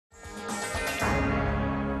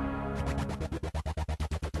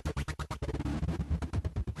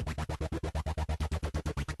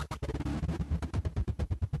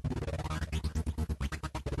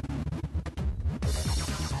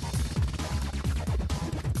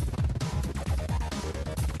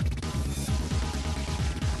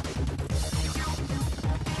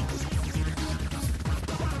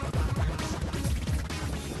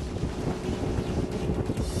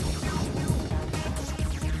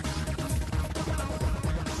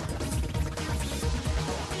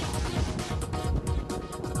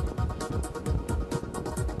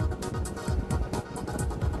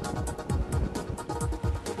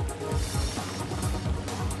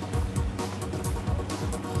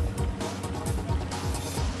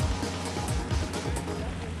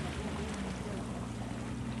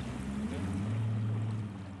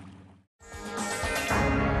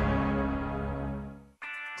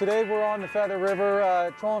Today we're on the Feather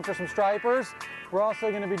River trolling for some stripers. We're also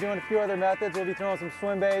going to be doing a few other methods. We'll be throwing some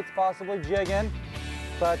swim baits, possibly jigging.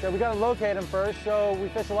 But we got to locate them first. So we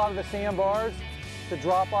fish a lot of the sandbars, the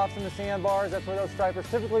drop-offs in the sandbars. That's where those stripers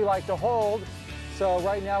typically like to hold. So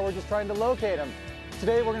right now we're just trying to locate them.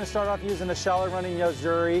 Today we're going to start off using a shallow running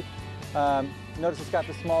Yozuri. Notice it's got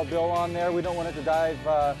the small bill on there. We don't want it to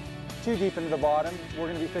dive too deep into the bottom. We're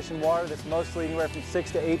going to be fishing water that's mostly anywhere from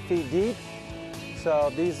 6 to 8 feet deep.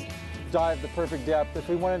 So these dive the perfect depth. If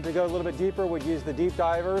we wanted to go a little bit deeper, we'd use the deep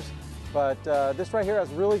divers. But this right here has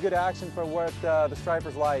really good action for what the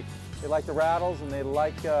stripers like. They like the rattles and they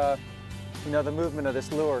like the movement of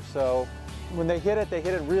this lure. So when they hit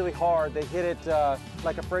it really hard. They hit it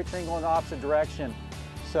like a freight train going in the opposite direction.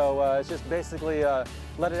 So it's just basically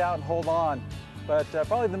let it out and hold on. But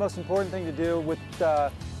probably the most important thing to do with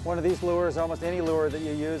one of these lures, almost any lure that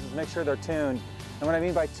you use, is make sure they're tuned. And what I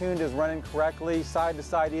mean by tuned is running correctly, side to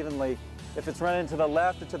side evenly. If it's running to the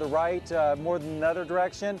left or to the right more than another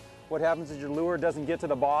direction, what happens is your lure doesn't get to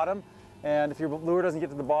the bottom. And if your lure doesn't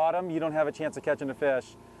get to the bottom, you don't have a chance of catching a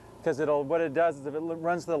fish. Because what it does is if it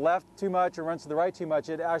runs to the left too much or runs to the right too much,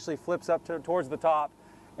 it actually flips up towards the top.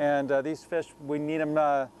 And these fish, we need them,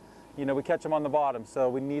 we catch them on the bottom. So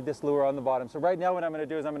we need this lure on the bottom. So right now what I'm going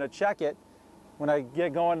to do is I'm going to check it when I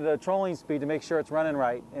get going to the trolling speed to make sure it's running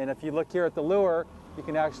right. And if you look here at the lure, you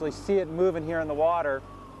can actually see it moving here in the water.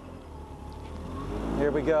 Here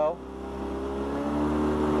we go.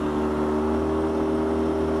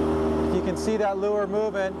 You can see that lure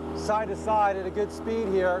moving side to side at a good speed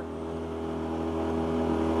here.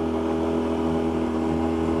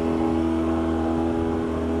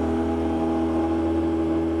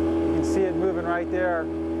 You can see it moving right there.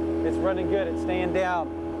 It's running good, it's staying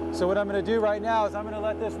down. So what I'm going to do right now is I'm going to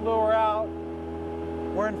let this lure out.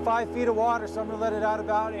 We're in 5 feet of water, so I'm going to let it out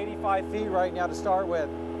about 85 feet right now to start with.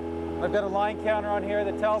 I've got a line counter on here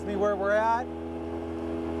that tells me where we're at.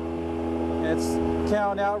 It's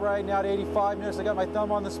counting out right now at 85. Notice I got my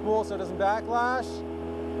thumb on the spool so it doesn't backlash.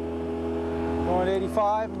 Going to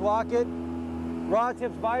 85 and lock it. Rod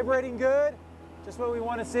tip's vibrating good. Just what we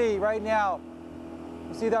want to see right now.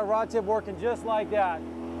 You see that rod tip working just like that.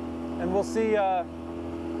 And we'll see if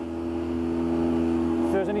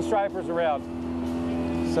there's any stripers around.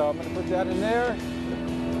 So I'm going to put that in there.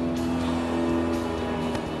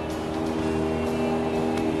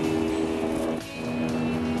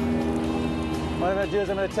 What I'm going to do is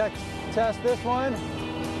I'm going to test this one.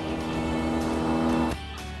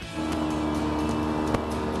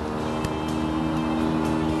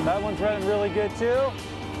 That one's running really good too.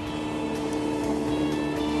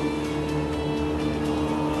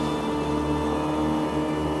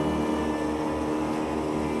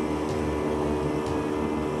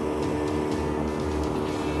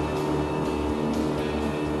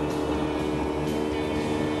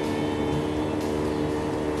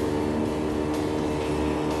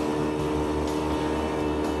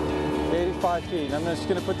 Feet. I'm just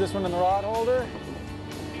going to put this one in the rod holder.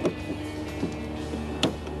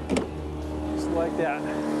 Just like that.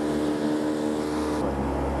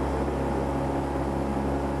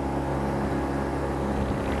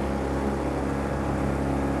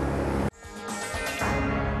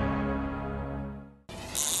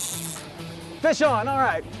 Fish on, all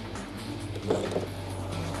right.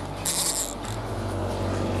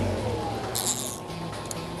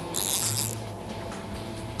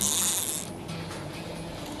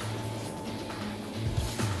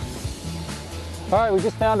 All right, we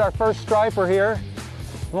just found our first striper here.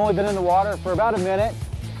 We've only been in the water for about a minute.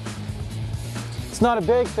 It's not a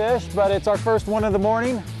big fish, but it's our first one of the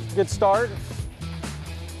morning. Good start.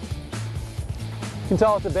 You can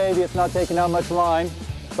tell it's a baby, it's not taking out much line,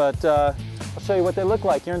 but I'll show you what they look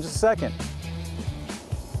like here in just a second.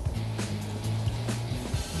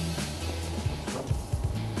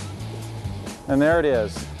 And there it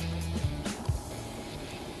is.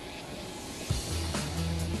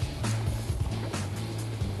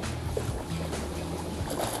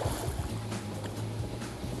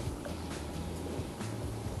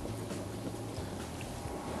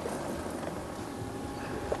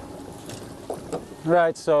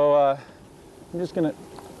 Right, so I'm just gonna,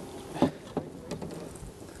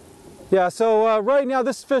 right now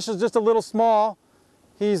this fish is just a little small.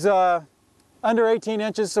 He's under 18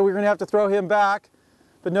 inches, so we're gonna have to throw him back.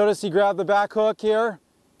 But notice he grabbed the back hook here.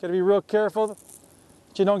 Gotta be real careful that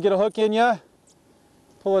you don't get a hook in you.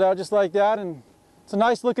 Pull it out just like that, and it's a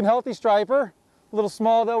nice looking healthy striper. A little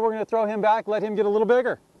small though, we're gonna throw him back, let him get a little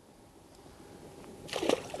bigger.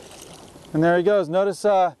 And there he goes. Notice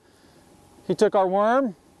he took our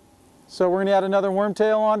worm, so we're going to add another worm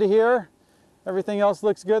tail onto here, Everything else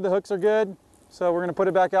looks good, the hooks are good. So we're going to put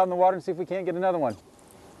it back out in the water and see if we can't get another one.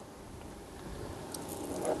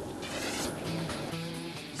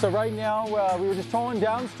 So right now we were just trolling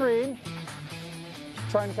downstream,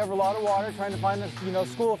 trying to cover a lot of water, trying to find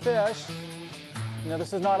this, school of fish.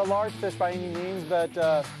 This is not a large fish by any means, but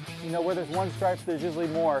where there's one stripe, there's usually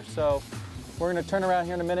more. So we're going to turn around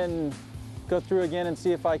here in a minute and go through again and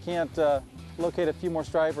see if I can't locate a few more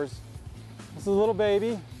stripers. This is a little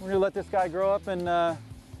baby. We're going to let this guy grow up and get a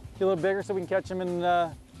little bigger so we can catch him in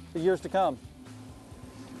the years to come.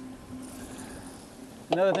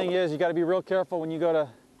 Another thing is you got to be real careful when you go to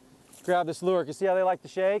grab this lure. You see how they like to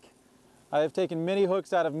shake? I have taken many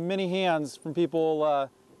hooks out of many hands from people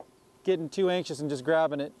getting too anxious and just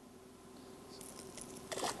grabbing it.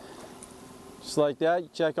 Just like that, you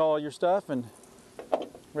check all your stuff and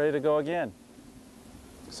ready to go again.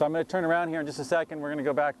 So I'm going to turn around here in just a second. We're going to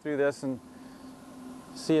go back through this and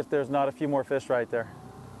see if there's not a few more fish right there.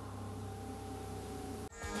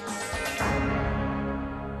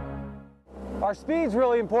 Our speed's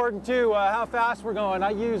really important too, how fast we're going.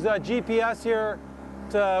 I use GPS here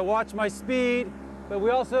to watch my speed, but we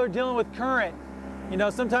also are dealing with current.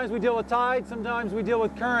 Sometimes we deal with tide, sometimes we deal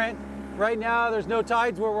with current. Right now there's no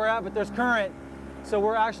tides where we're at, but there's current. So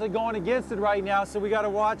we're actually going against it right now, so we got to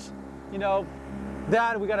watch,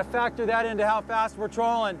 that. We got to factor that into how fast we're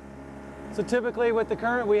trolling. So typically with the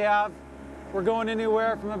current we have, we're going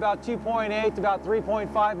anywhere from about 2.8 to about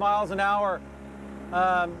 3.5 miles an hour.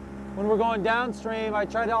 When we're going downstream, I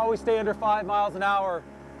try to always stay under 5 miles an hour.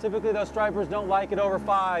 Typically those stripers don't like it over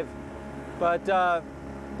 5, but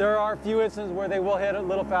there are a few instances where they will hit it a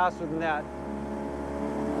little faster than that.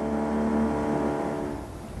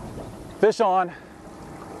 Fish on.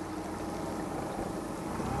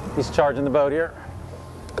 He's charging the boat here.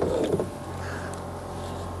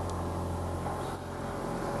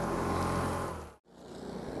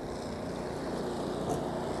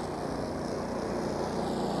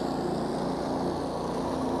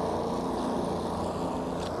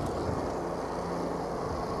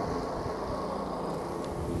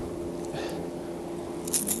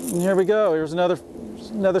 And here we go. Here's another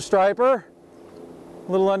striper.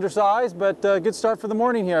 A little undersized, but good start for the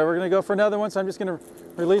morning here. We're going to go for another one, so I'm just going to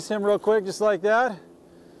release him real quick, just like that.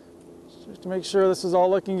 Just to make sure this is all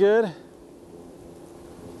looking good.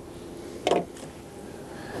 Put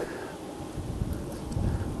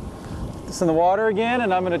this in the water again,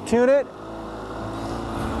 and I'm going to tune it.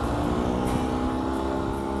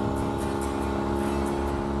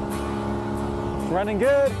 It's running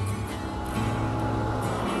good.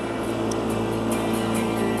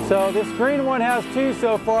 So this green one has 2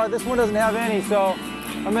 so far. This one doesn't have any, so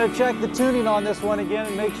I'm going to check the tuning on this one again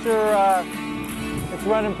and make sure it's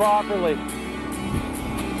running properly.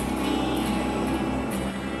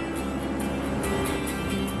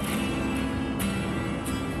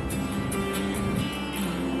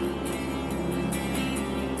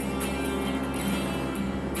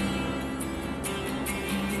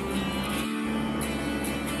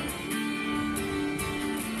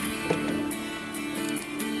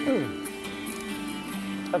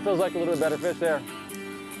 That feels like a little bit better fish there.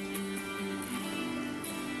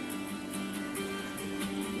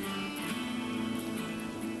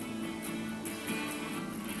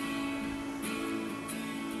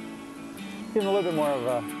 Give him a little bit more of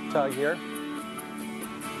a tug here.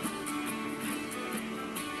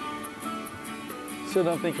 Still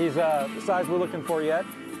don't think he's the size we're looking for yet.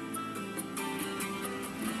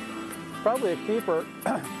 Probably a keeper.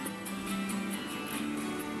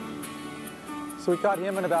 So we caught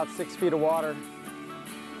him in about 6 feet of water.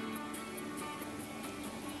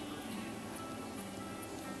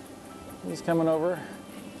 He's coming over.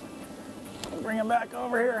 Bring him back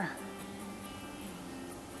over here.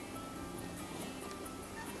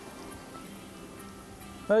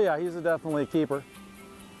 Oh yeah, he's definitely a keeper.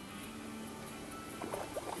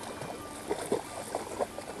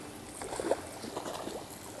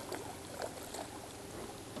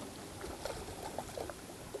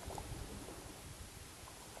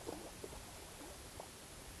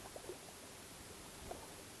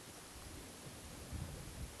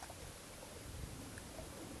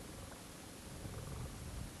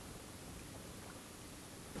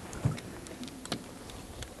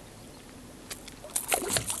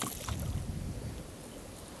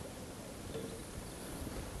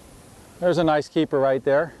 There's a nice keeper right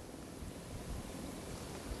there.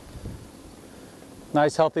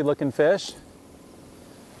 Nice healthy looking fish.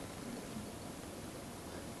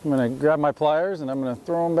 I'm going to grab my pliers and I'm going to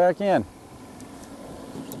throw them back in.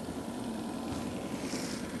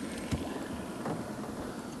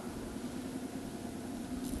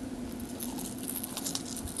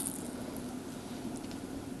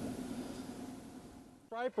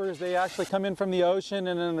 Stripers, they actually come in from the ocean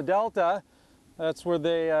and in the delta. That's where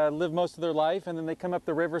they live most of their life, and then they come up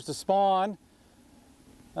the rivers to spawn.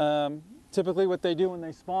 Typically what they do when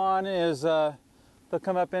they spawn is they'll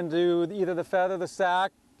come up into either the feather, the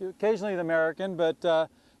sac, occasionally the American, but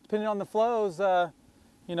depending on the flows,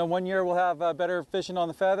 you know, one year we'll have better fishing on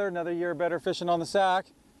the feather, another year better fishing on the sac.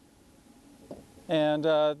 And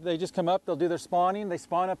they just come up, they'll do their spawning, they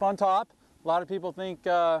spawn up on top. A lot of people think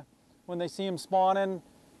when they see them spawning,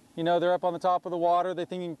 you know, they're up on the top of the water, they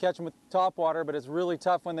think you can catch them with top water, but it's really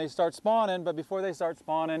tough when they start spawning. But before they start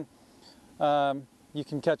spawning, you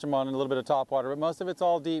can catch them on a little bit of top water, but most of it's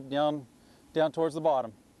all deep down towards the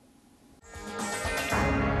bottom.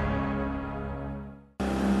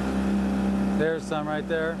 There's some right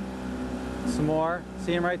there. Some more.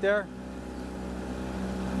 See them right there?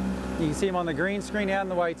 You can see them on the green screen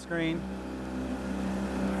and the white screen.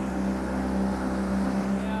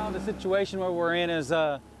 Now the situation where we're in is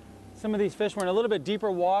some of these fish were in a little bit deeper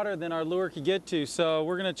water than our lure could get to, so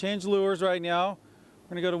we're going to change lures right now.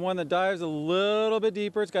 We're going to go to one that dives a little bit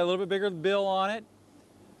deeper. It's got a little bit bigger bill on it,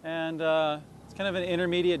 and it's kind of an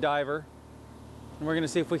intermediate diver, and we're going to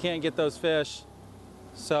see if we can't get those fish.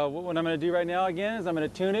 So what I'm going to do right now again is I'm going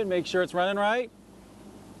to tune it, make sure it's running right,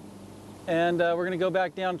 and we're going to go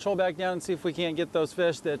back down, troll back down, and see if we can't get those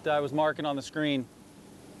fish that I was marking on the screen.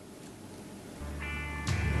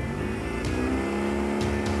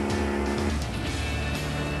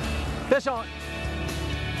 Fish on!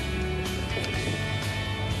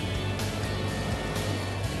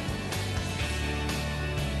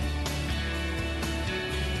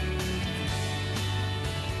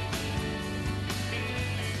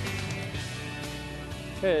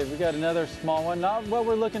 Okay, we got another small one. Not what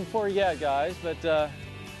we're looking for yet, guys, but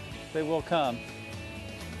they will come.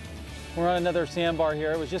 We're on another sandbar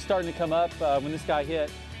here. It was just starting to come up when this guy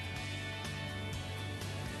hit.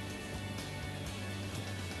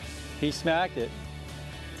 He smacked it.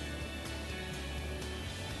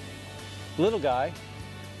 Little guy.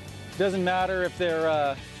 Doesn't matter if they're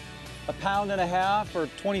a pound and a half or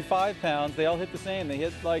 25 pounds, they all hit the same. They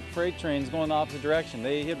hit like freight trains going the opposite direction.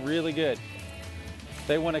 They hit really good.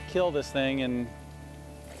 They want to kill this thing, and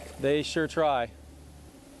they sure try.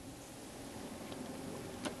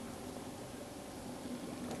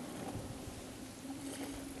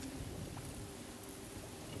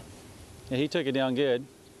 Yeah, he took it down good.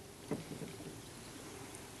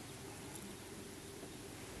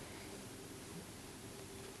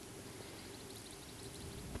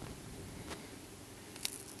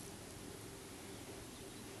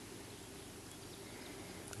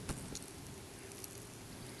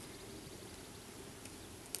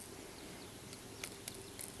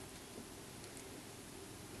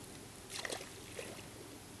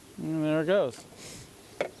 And there it goes.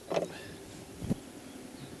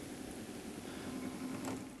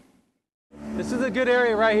 This is a good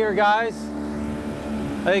area right here, guys.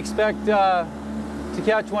 I expect to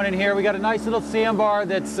catch one in here. We got a nice little sandbar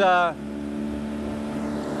that's gonna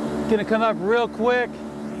come up real quick,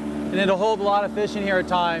 and it'll hold a lot of fish in here at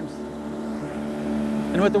times.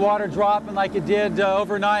 And with the water dropping like it did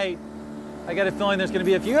overnight, I got a feeling there's gonna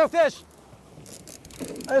be a few fish.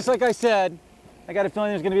 Just like I said, I got a feeling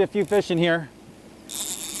there's going to be a few fish in here.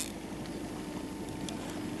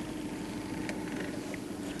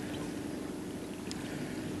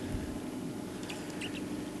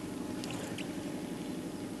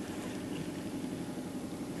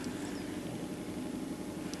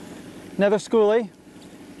 Another schoolie.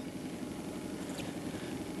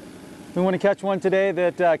 We want to catch one today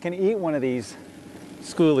that can eat one of these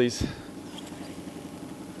schoolies.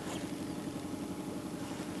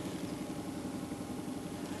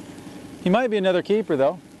 He might be another keeper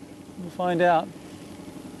though. We'll find out.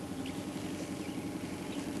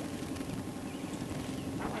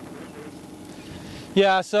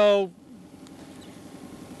 Yeah, so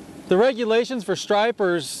the regulations for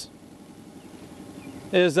stripers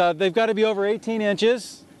is they've got to be over 18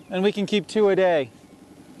 inches, and we can keep 2 a day.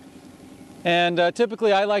 And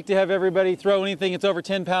typically I like to have everybody throw anything that's over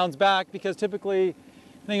 10 pounds back, because typically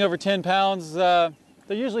anything over 10 pounds, they're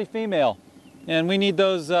usually female. And we need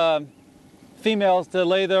those females to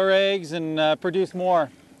lay their eggs and produce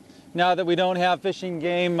more. Now that we don't have fishing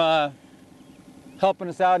game helping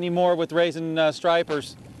us out anymore with raising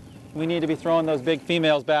stripers, we need to be throwing those big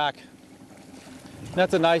females back.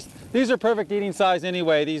 That's a nice, these are perfect eating size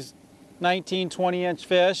anyway, these 19, 20-inch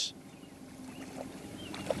fish.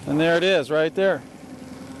 And there it is right there.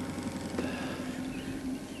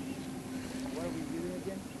 What are we using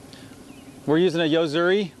again? We're using a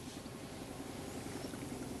Yozuri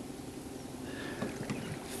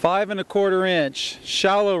 5 1/4 inch,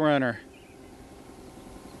 shallow runner.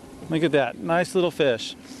 Look at that, nice little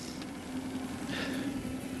fish.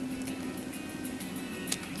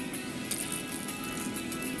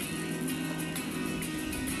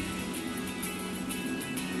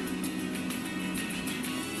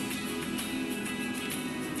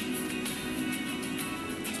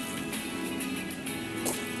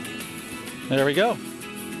 There we go.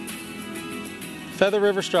 Feather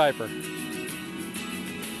River striper.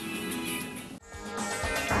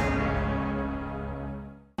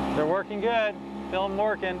 They're working good. Feel them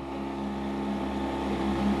working.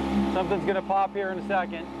 Something's gonna pop here in a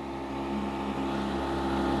second.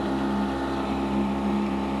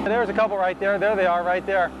 There's a couple right there. There they are right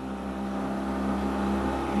there.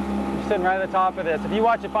 They're sitting right at the top of this. If you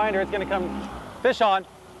watch it find her, it's gonna come fish on.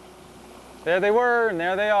 There they were, and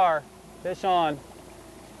there they are. Fish on.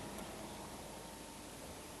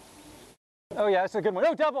 Oh yeah, that's a good one.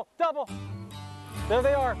 Oh, double, double. There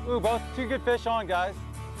they are. Ooh, both two good fish on, guys.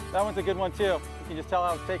 That one's a good one too. You can just tell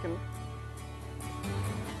how it's taken.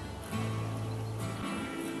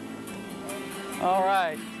 All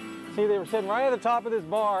right. See, they were sitting right at the top of this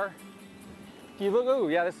bar. If you look, ooh,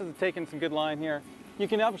 yeah, this is taking some good line here. You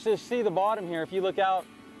can actually see the bottom here. If you look out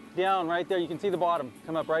down right there, you can see the bottom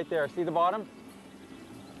come up right there. See the bottom?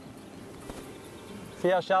 See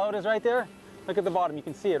how shallow it is right there? Look at the bottom, you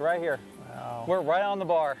can see it right here. Wow. We're right on the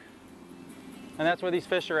bar. And that's where these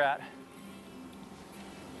fish are at.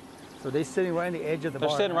 So they're sitting right on the edge of the bar.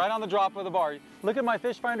 They're sitting right on the drop of the bar. Look at my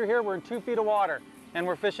fish finder here, we're in 2 feet of water. And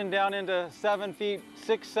we're fishing down into 7 feet,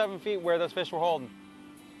 6, 7 feet where those fish were holding.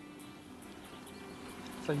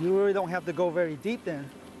 So you really don't have to go very deep then?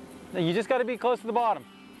 You just gotta be close to the bottom.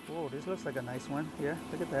 Oh, this looks like a nice one. Yeah,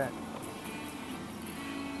 look at that.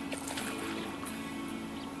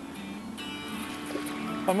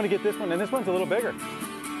 I'm gonna get this one, and this one's a little bigger.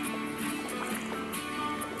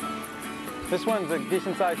 This one's a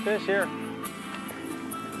decent sized fish here.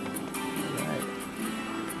 Right.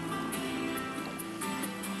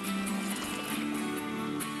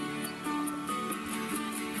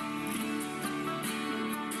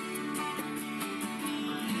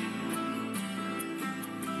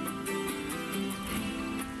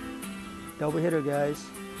 Double hitter, guys.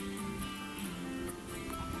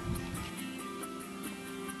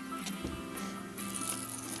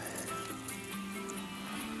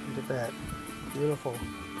 Look at that. Beautiful.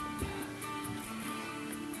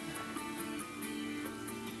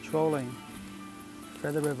 Trolling.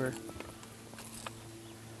 Feather River.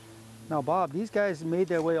 Now, Bob, these guys made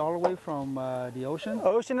their way all the way from the ocean?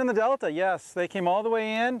 Ocean and the Delta, yes. They came all the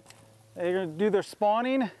way in. They're gonna do their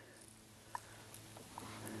spawning.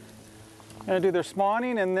 Gonna do their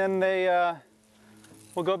spawning, and then they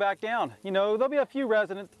will go back down. You know, there'll be a few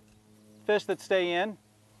resident fish that stay in,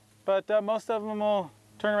 but most of them will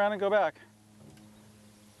turn around and go back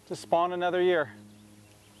to spawn another year.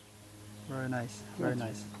 Very nice, very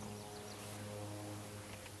nice.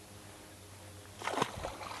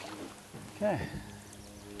 Okay.